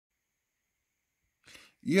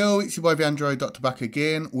Yo, it's your boy the Android Doctor back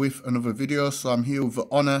again with another video. So I'm here with the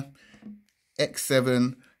Honor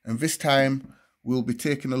X7 and this time we'll be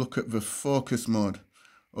taking a look at the focus mode.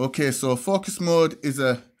 Okay, so focus mode is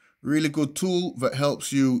a really good tool that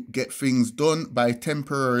helps you get things done by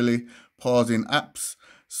temporarily pausing apps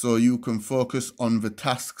so you can focus on the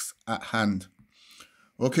tasks at hand.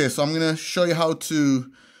 Okay, so I'm going to show you how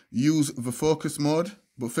to use the focus mode,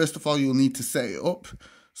 but first of all you'll need to set it up.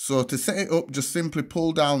 So to set it up, just simply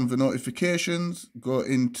pull down the notifications, go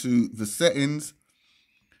into the settings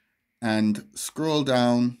and scroll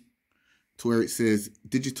down to where it says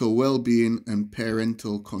digital well-being and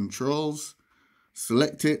parental controls.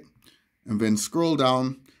 Select it and then scroll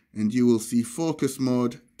down and you will see focus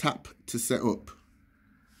mode. Tap to set up.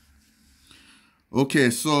 Okay,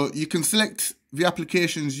 so you can select the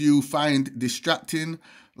applications you find distracting,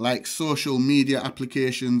 like social media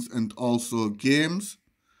applications and also games.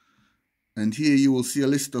 And here you will see a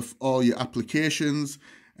list of all your applications.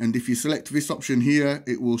 And if you select this option here,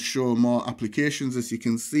 it will show more applications. As you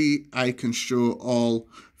can see, I can show all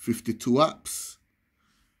 52 apps.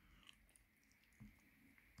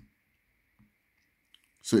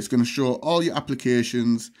 So it's going to show all your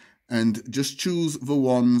applications and just choose the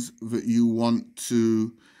ones that you want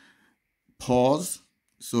to pause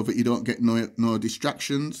so that you don't get no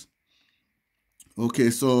distractions. Okay,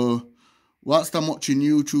 so whilst I'm watching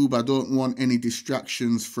YouTube, I don't want any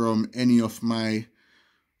distractions from any of my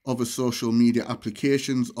other social media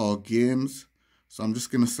applications or games. So I'm just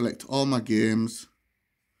going to select all my games.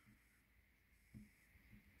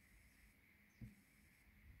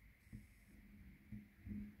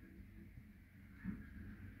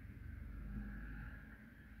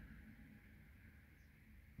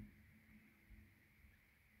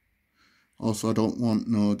 Also, I don't want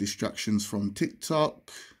no distractions from TikTok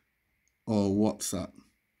or WhatsApp.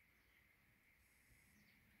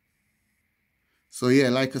 So yeah,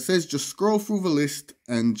 like I said, just scroll through the list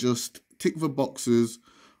and just tick the boxes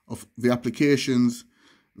of the applications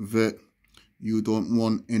that you don't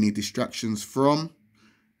want any distractions from,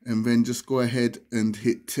 and then just go ahead and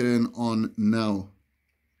hit turn on now.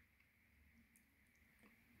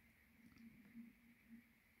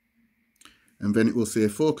 And then it will say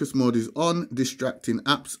focus mode is on, distracting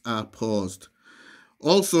apps are paused.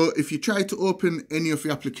 Also, if you try to open any of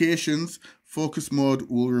the applications, focus mode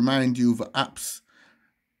will remind you the apps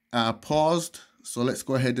are paused. So let's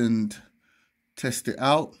go ahead and test it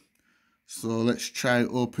out. So let's try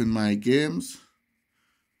open my games.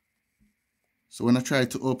 So when I try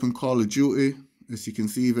to open Call of Duty, as you can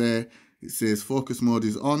see there, it says focus mode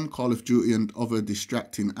is on, Call of Duty and other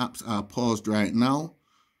distracting apps are paused right now.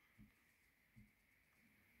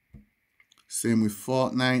 Same with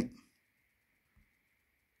Fortnite,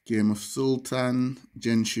 Game of Sultan,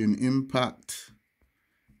 Genshin Impact,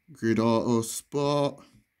 Grid Auto Sport,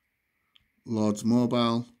 Lords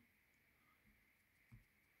Mobile,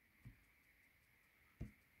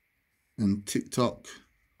 and TikTok,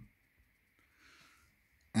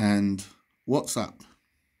 and WhatsApp.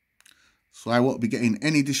 So I won't be getting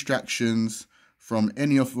any distractions from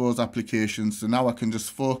any of those applications. So now I can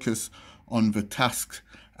just focus on the task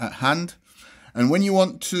at hand. And when you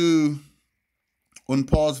want to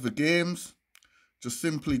unpause the games, just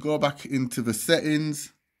simply go back into the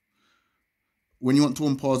settings. When you want to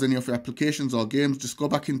unpause any of your applications or games, just go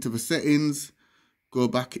back into the settings, go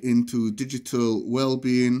back into digital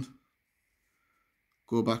well-being,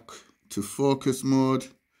 go back to focus mode,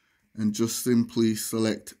 and just simply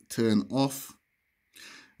select turn off.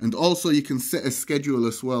 And also you can set a schedule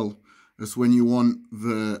as well as when you want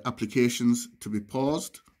the applications to be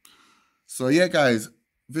paused. So yeah guys,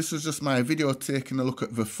 this was just my video taking a look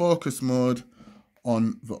at the focus mode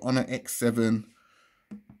on the Honor X7.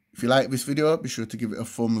 If you like this video, be sure to give it a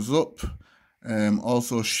thumbs up.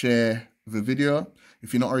 Also share the video.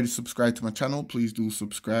 If you're not already subscribed to my channel, please do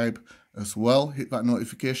subscribe as well. Hit that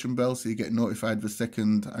notification bell so you get notified the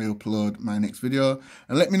second I upload my next video.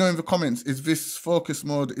 And let me know in the comments, is this focus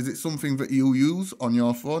mode, is it something that you use on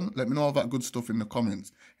your phone? Let me know all that good stuff in the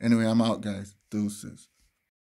comments. Anyway, I'm out guys. Deuces.